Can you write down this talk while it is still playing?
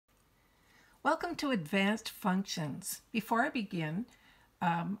Welcome to Advanced Functions. Before I begin,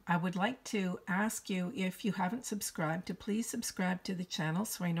 I would like to ask you, if you haven't subscribed, to please subscribe to the channel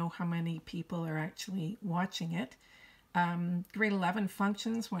so I know how many people are actually watching it. Grade 11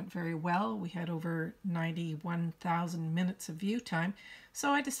 functions went very well. We had over 91,000 minutes of view time,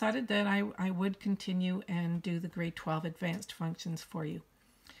 so I decided that I would continue and do the grade 12 advanced functions for you.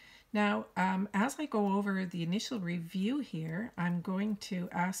 Now, as I go over the initial review here, I'm going to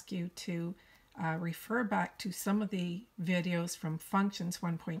ask you to refer back to some of the videos from Functions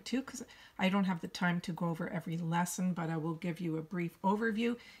 1.2 because I don't have the time to go over every lesson, but I will give you a brief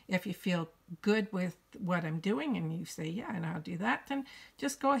overview. If you feel good with what I'm doing and you say, yeah, and I'll do that, then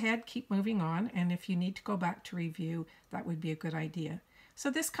just go ahead, keep moving on. And if you need to go back to review, that would be a good idea. So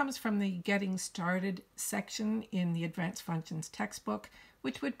this comes from the Getting Started section in the Advanced Functions textbook,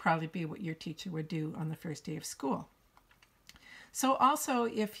 which would probably be what your teacher would do on the first day of school. So also,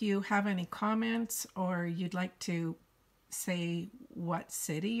 if you have any comments or you'd like to say what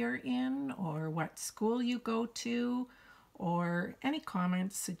city you're in or what school you go to, or any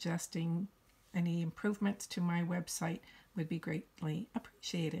comments suggesting any improvements to my website would be greatly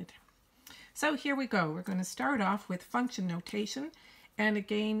appreciated. So here we go. We're going to start off with function notation. And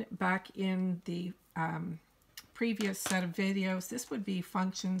again, back in the previous set of videos, this would be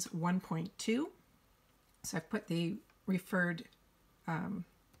Functions 1.2. So I've put the referred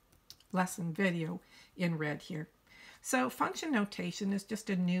lesson video in red here. So function notation is just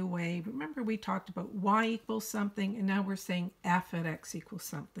a new way. Remember, we talked about y equals something, and now we're saying f at x equals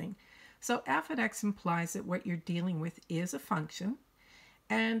something. So f at x implies that what you're dealing with is a function,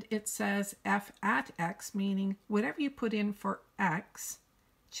 and it says f at x, meaning whatever you put in for x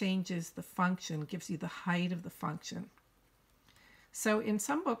changes the function, gives you the height of the function. So in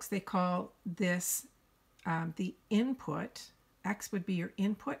some books they call this the input. X would be your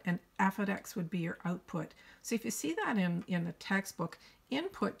input and f at x would be your output. So if you see that in a textbook,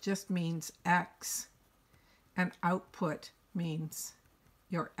 input just means x and output means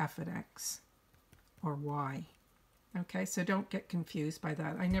your f at x or y. Okay, so don't get confused by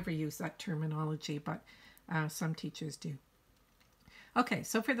that. I never use that terminology, but some teachers do. Okay,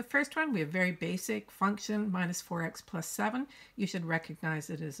 so for the first one, we have very basic function minus 4x plus 7. You should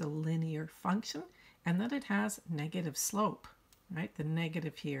recognize it as a linear function and that it has negative slope, right? The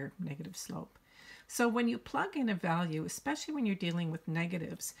negative here, negative slope. So when you plug in a value, especially when you're dealing with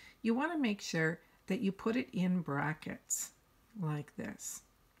negatives, you want to make sure that you put it in brackets like this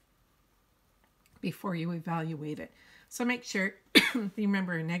before you evaluate it. So make sure you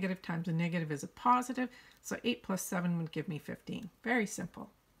remember a negative times a negative is a positive. So 8 plus 7 would give me 15. Very simple.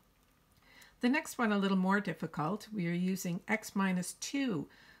 The next one, a little more difficult. We are using x minus 2.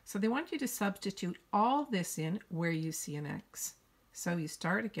 So they want you to substitute all this in where you see an x. So you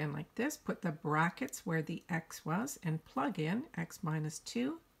start again like this, put the brackets where the x was, and plug in x minus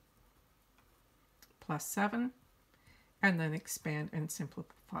 2 plus 7, and then expand and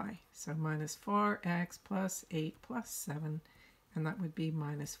simplify. So minus 4x plus 8 plus 7, and that would be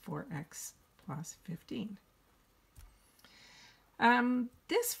minus 4x plus 15.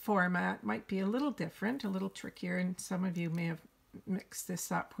 This format might be a little different, a little trickier, and some of you may have mixed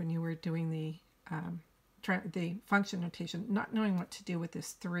this up when you were doing the function notation, not knowing what to do with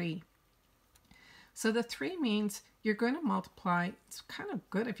this 3. So the 3 means you're going to multiply. It's kind of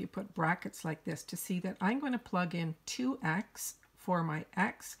good if you put brackets like this to see that I'm going to plug in 2x for my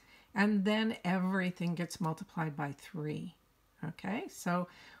x, and then everything gets multiplied by 3. Okay, so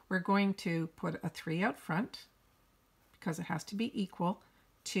we're going to put a 3 out front because it has to be equal,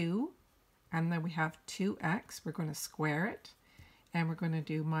 2, and then we have 2x. We're going to square it, and we're going to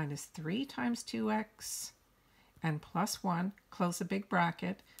do minus 3 times 2x and plus 1, close a big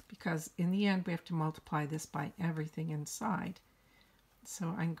bracket, because in the end we have to multiply this by everything inside.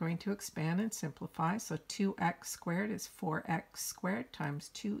 So I'm going to expand and simplify. So 2x squared is 4x squared times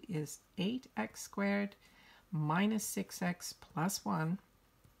 2 is 8x squared minus 6x plus 1.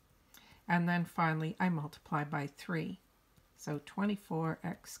 And then finally I multiply by 3. So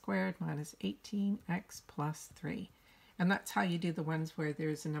 24x squared minus 18x plus 3. And that's how you do the ones where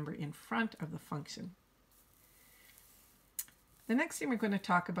there's a number in front of the function. The next thing we're going to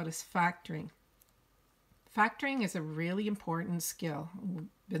talk about is factoring. Factoring is a really important skill. We've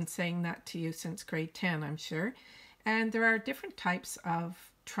been saying that to you since grade 10, I'm sure. And there are different types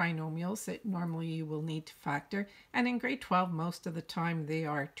of trinomials that normally you will need to factor. And in grade 12, most of the time they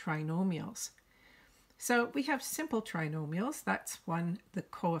are trinomials. So we have simple trinomials. That's one, the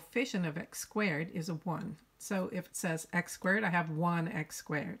coefficient of x squared is a 1. So if it says x squared, I have 1x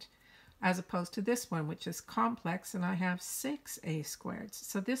squared. as opposed to this one, which is complex, and I have 6a squared.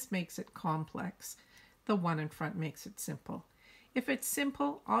 So this makes it complex. The one in front makes it simple. If it's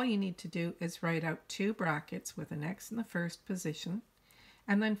simple, all you need to do is write out 2 brackets with an x in the first position,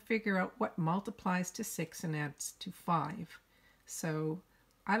 and then figure out what multiplies to 6 and adds to 5. So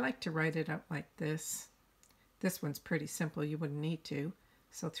I like to write it out like this. This one's pretty simple, you wouldn't need to.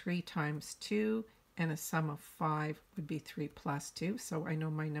 So 3 times 2, and a sum of 5 would be 3 plus 2. So I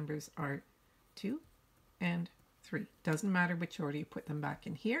know my numbers are 2 and 3. Doesn't matter which order you put them back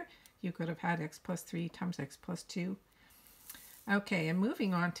in here. You could have had x plus 3 times x plus 2. Okay, and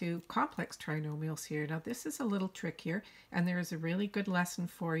moving on to complex trinomials here. Now this is a little trickier, and there is a really good lesson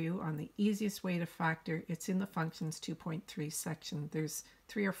for you on the easiest way to factor. It's in the functions 2.3 section. There's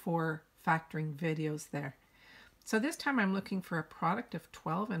 3 or 4 factoring videos there. So this time I'm looking for a product of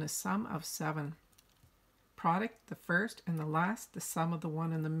 12 and a sum of 7. Product, the first and the last, the sum of the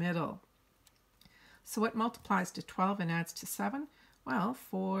one in the middle. So what multiplies to 12 and adds to 7? Well,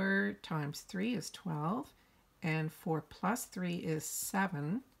 4 times 3 is 12, and 4 plus 3 is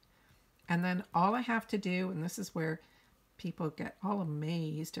 7. And then all I have to do, and this is where people get all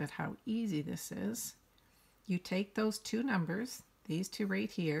amazed at how easy this is, you take those 2 numbers, these 2 right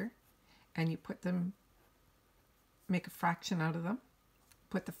here, and you put them, make a fraction out of them,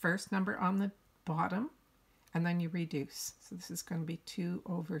 put the first number on the bottom, and then you reduce. So this is going to be 2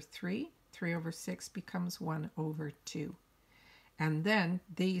 over 3. 3 over 6 becomes 1 over 2. And then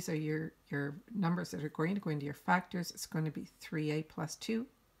these are your numbers that are going to go into your factors. It's going to be 3a plus 2,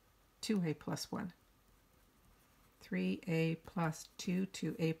 2a plus 1. 3a plus 2,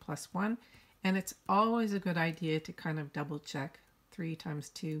 2a plus 1. And it's always a good idea to kind of double check. 3 times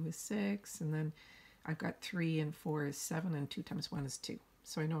 2 is 6, and then I've got 3 and 4 is 7, and 2 times 1 is 2.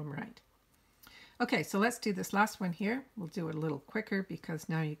 So I know I'm right. Okay, so let's do this last one here. We'll do it a little quicker because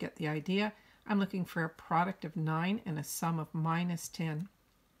now you get the idea. I'm looking for a product of 9 and a sum of minus 10.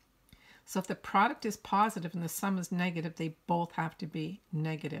 So if the product is positive and the sum is negative, they both have to be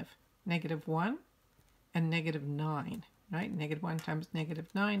negative. Negative 1 and negative 9, right? Negative 1 times negative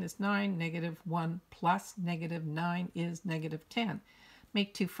 9 is 9. Negative 1 plus negative 9 is negative 10.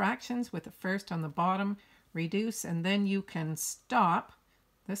 Make 2 fractions with the first on the bottom, reduce, and then you can stop.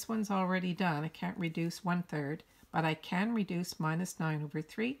 This one's already done. I can't reduce 1/3, but I can reduce minus 9 over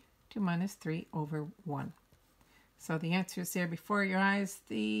 3 to minus 3 over 1. So the answer is there before your eyes,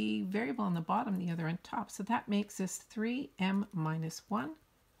 the variable on the bottom, the other on top. So that makes this 3m minus 1.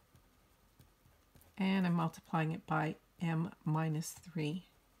 And I'm multiplying it by m minus 3.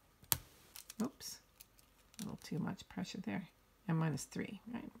 Oops, a little too much pressure there. M minus 3,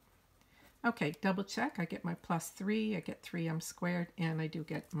 right? Okay, double check. I get my plus 3, I get 3m squared, and I do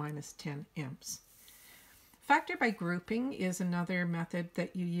get minus 10 m's. Factor by grouping is another method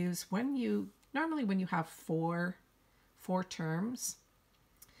that you use normally when you have four terms.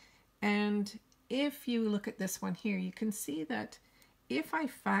 And if you look at this one here, you can see that if I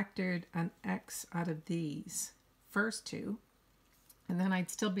factored an x out of these first 2, and then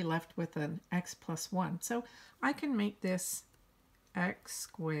I'd still be left with an x plus 1. So I can make this x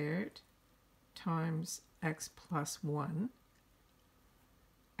squared times x plus 1,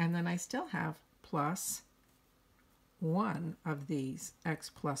 and then I still have plus 1 of these x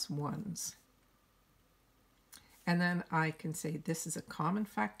plus 1's. And then I can say this is a common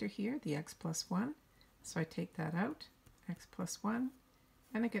factor here, the x plus 1. So I take that out, x plus 1,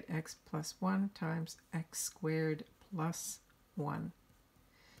 and I get x plus 1 times x squared plus 1.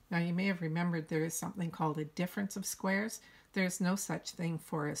 Now you may have remembered there is something called a difference of squares. There's no such thing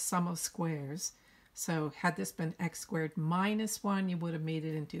for a sum of squares. So had this been x squared minus 1, you would have made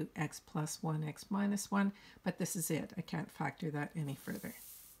it into x plus 1, x minus 1, but this is it. I can't factor that any further.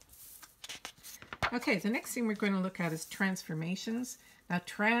 Okay, the next thing we're going to look at is transformations. Now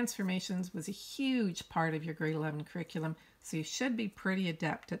transformations was a huge part of your grade 11 curriculum, so you should be pretty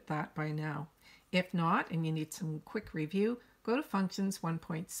adept at that by now. If not, and you need some quick review, go to functions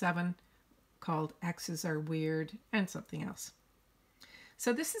 1.7 called X's are weird and something else.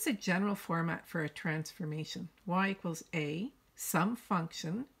 So this is a general format for a transformation. Y equals A, some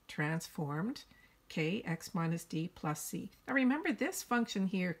function transformed, k, x minus d plus c. Now remember, this function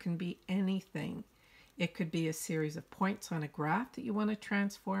here can be anything. It could be a series of points on a graph that you want to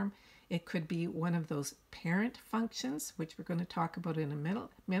transform. It could be one of those parent functions, which we're going to talk about in a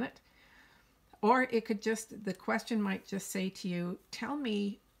minute. Or it could just, the question might just say to you, tell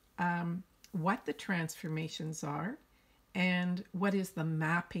me what the transformations are and what is the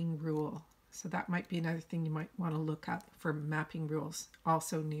mapping rule. So that might be another thing you might want to look up for mapping rules,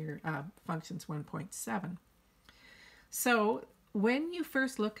 also near functions 1.7. So when you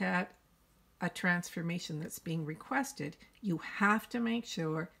first look at a transformation that's being requested, you have to make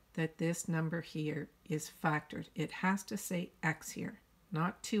sure that this number here is factored. It has to say x here,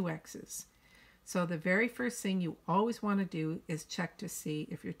 not 2x's. So the very first thing you always want to do is check to see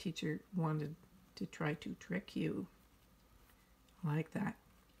if your teacher wanted to try to trick you like that.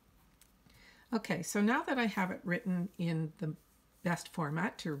 Okay, so now that I have it written in the best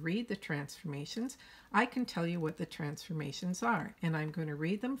format to read the transformations, I can tell you what the transformations are, and I'm going to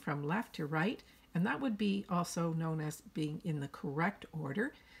read them from left to right, and that would be also known as being in the correct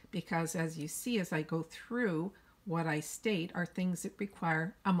order, because as you see as I go through, what I state are things that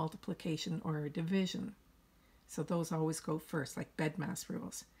require a multiplication or a division. So those always go first, like bedmass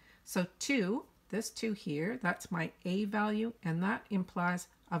rules. So 2, this 2 here, that's my A value, and that implies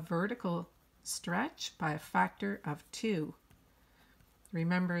a vertical stretch by a factor of 2.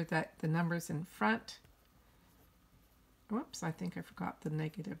 Remember that the numbers in front, whoops, I think I forgot the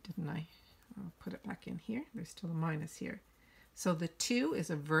negative, didn't I? I'll put it back in here. There's still a minus here. So the 2 is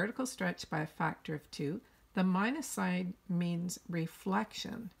a vertical stretch by a factor of 2. The minus sign means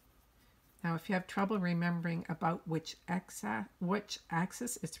reflection. Now, if you have trouble remembering about which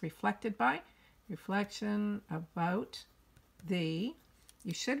axis it's reflected by, reflection about the,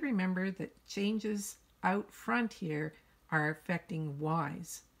 you should remember that changes out front here are affecting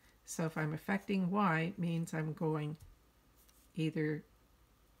y's. So if I'm affecting y, it means I'm going either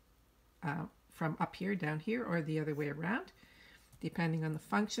from up here, down here, or the other way around, depending on the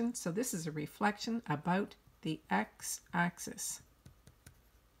function. So this is a reflection about the x-axis.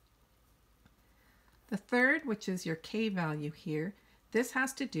 The third, which is your k value here, this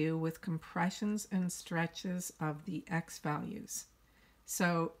has to do with compressions and stretches of the x values.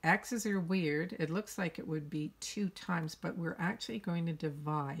 So x's are weird. It looks like it would be 2 times, but we're actually going to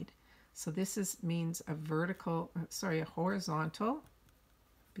divide. So this means a horizontal,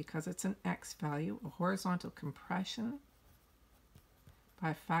 because it's an x value, a horizontal compression by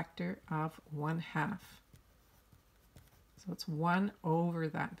a factor of 1/2. So it's 1 over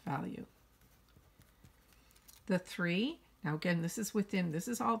that value. The 3, now again, this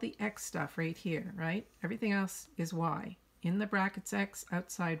is all the x stuff right here, right? Everything else is y. In the brackets x,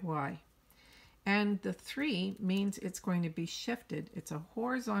 outside y. And the 3 means it's going to be shifted. It's a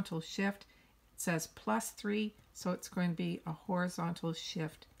horizontal shift. It says +3, so it's going to be a horizontal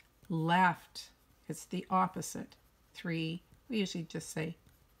shift left. It's the opposite. 3, we usually just say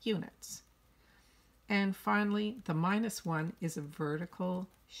units. And finally, the -1 is a vertical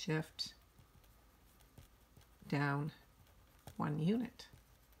shift down 1 unit.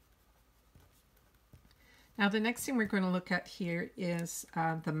 Now the next thing we're going to look at here is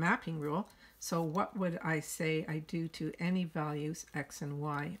the mapping rule. So what would I say I do to any values x and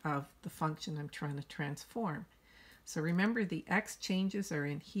y of the function I'm trying to transform? So remember the x changes are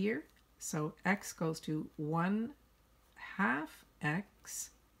in here. So x goes to 1/2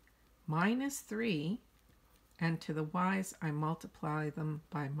 x minus 3, and to the y's I multiply them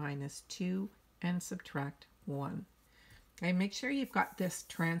by -2 and subtract 1. Okay, make sure you've got this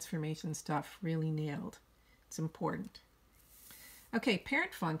transformation stuff really nailed. It's important. Okay,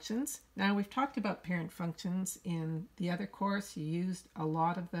 parent functions. Now we've talked about parent functions in the other course. You used a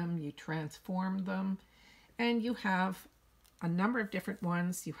lot of them, you transformed them, and you have a number of different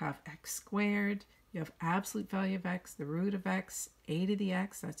ones. You have x squared, you have absolute value of x, the root of x, a to the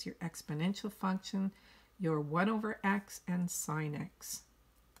x, that's your exponential function, your 1 over x, and sine x.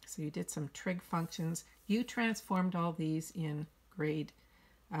 So you did some trig functions. You transformed all these in grade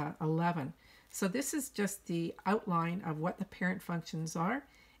 11. So this is just the outline of what the parent functions are.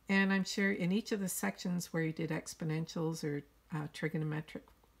 And I'm sure in each of the sections where you did exponentials or trigonometric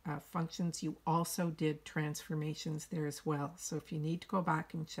functions, you also did transformations there as well. So if you need to go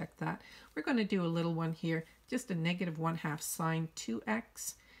back and check that, we're going to do a little one here, just a -1/2 sine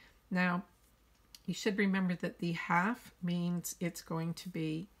 2x. Now, you should remember that the half means it's going to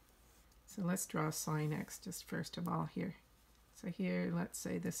be, so let's draw sine x just first of all here. So here, let's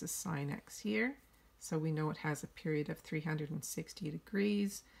say this is sine x here. So we know it has a period of 360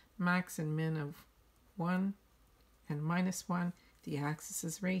 degrees, max and min of 1 and -1. The axis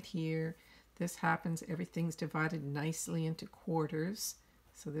is right here. This happens, everything's divided nicely into quarters.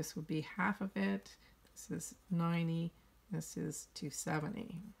 So this would be half of it. This is 90, this is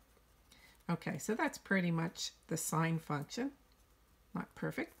 270. Okay, so that's pretty much the sine function. Not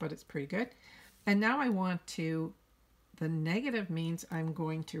perfect, but it's pretty good. And now I want to, the negative means I'm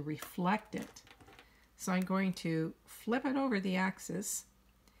going to reflect it. So I'm going to flip it over the axis,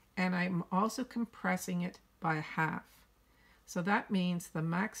 and I'm also compressing it by 1/2. So that means the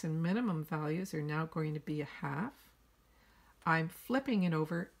max and minimum values are now going to be 1/2. I'm flipping it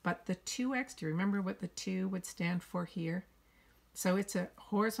over, but the 2x, do you remember what the 2 would stand for here? So it's a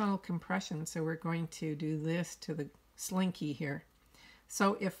horizontal compression, so we're going to do this to the slinky here.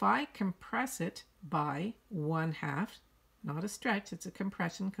 So if I compress it by 1/2, not a stretch, it's a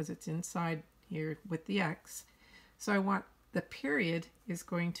compression because it's inside here with the x. So I want the period is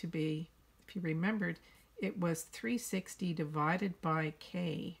going to be, if you remembered, it was 360 divided by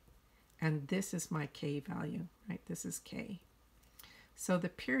k, and this is my k value, right? This is k. So the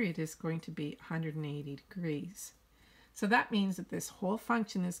period is going to be 180 degrees. So that means that this whole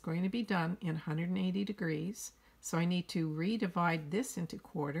function is going to be done in 180 degrees. So I need to redivide this into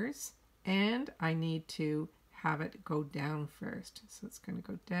quarters, and I need to have it go down first. So it's going to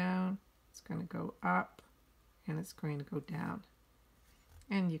go down, it's going to go up, and it's going to go down.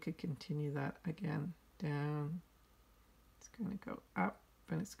 And you could continue that again, down, it's going to go up,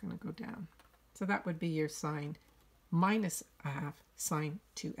 and it's going to go down. So that would be your sine minus 1/2 sine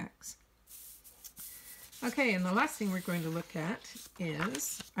 2x. Okay, and the last thing we're going to look at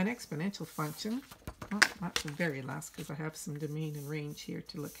is an exponential function. Well, that's the very last because I have some domain and range here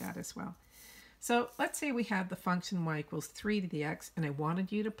to look at as well. So let's say we had the function y equals 3 to the x, and I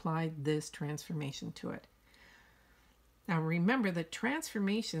wanted you to apply this transformation to it. Now remember the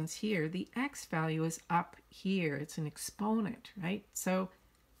transformations here, the x value is up here. It's an exponent, right? So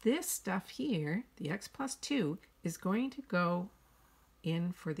this stuff here, the x plus 2, is going to go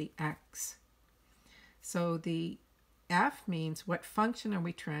in for the x. So the f means what function are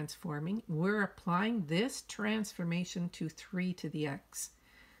we transforming? We're applying this transformation to 3 to the x.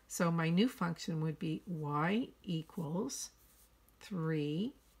 So my new function would be y equals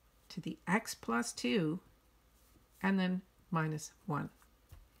 3 to the x plus 2 and then minus 1.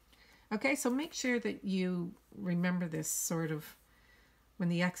 Okay, so make sure that you remember this sort of when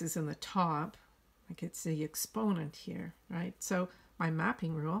the x is in the top, like it's the exponent here, right? So my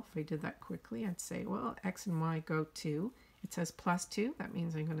mapping rule, if I did that quickly, I'd say, well, x and y go 2. It says plus 2. That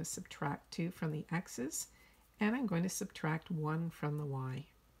means I'm going to subtract 2 from the x's, and I'm going to subtract 1 from the y.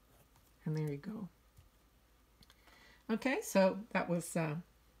 And there you go. Okay, so that was a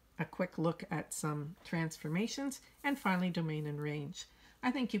quick look at some transformations, and finally domain and range. I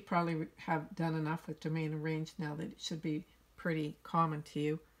think you probably have done enough with domain and range now that it should be pretty common to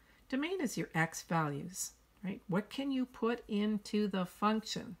you. Domain is your x values, right? What can you put into the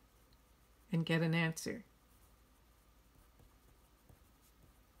function and get an answer?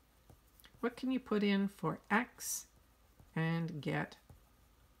 What can you put in for x and get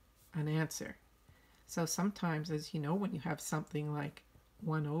an answer? So sometimes, as you know, when you have something like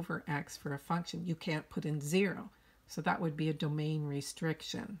 1 over x for a function, you can't put in 0. So that would be a domain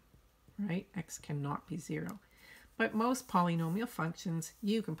restriction, right? X cannot be 0. But most polynomial functions,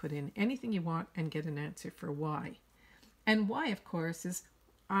 you can put in anything you want and get an answer for y. And y, of course, is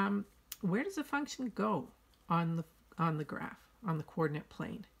where does a function go on the graph, on the coordinate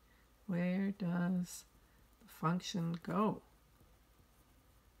plane? Where does the function go?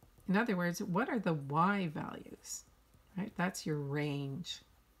 In other words, what are the y values? Right? That's your range.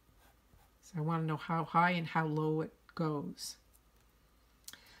 So I want to know how high and how low it goes.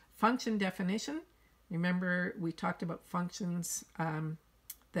 Function definition. Remember, we talked about functions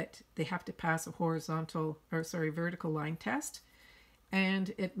that they have to pass a vertical line test.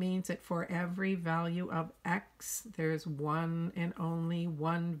 And it means that for every value of x, there's one and only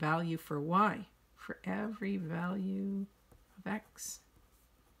one value for y. For every value of x,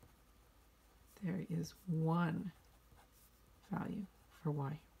 there is one value for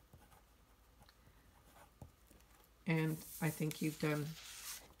y. And I think you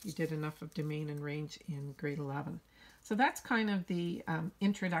did enough of domain and range in grade 11. So that's kind of the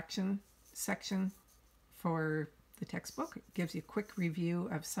introduction section for the textbook. It gives you a quick review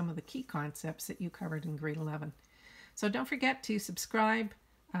of some of the key concepts that you covered in grade 11. So don't forget to subscribe.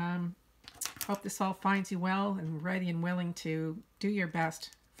 Hope this all finds you well and ready and willing to do your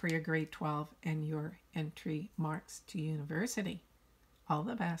best for your grade 12 and your entry marks to university. All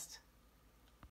the best.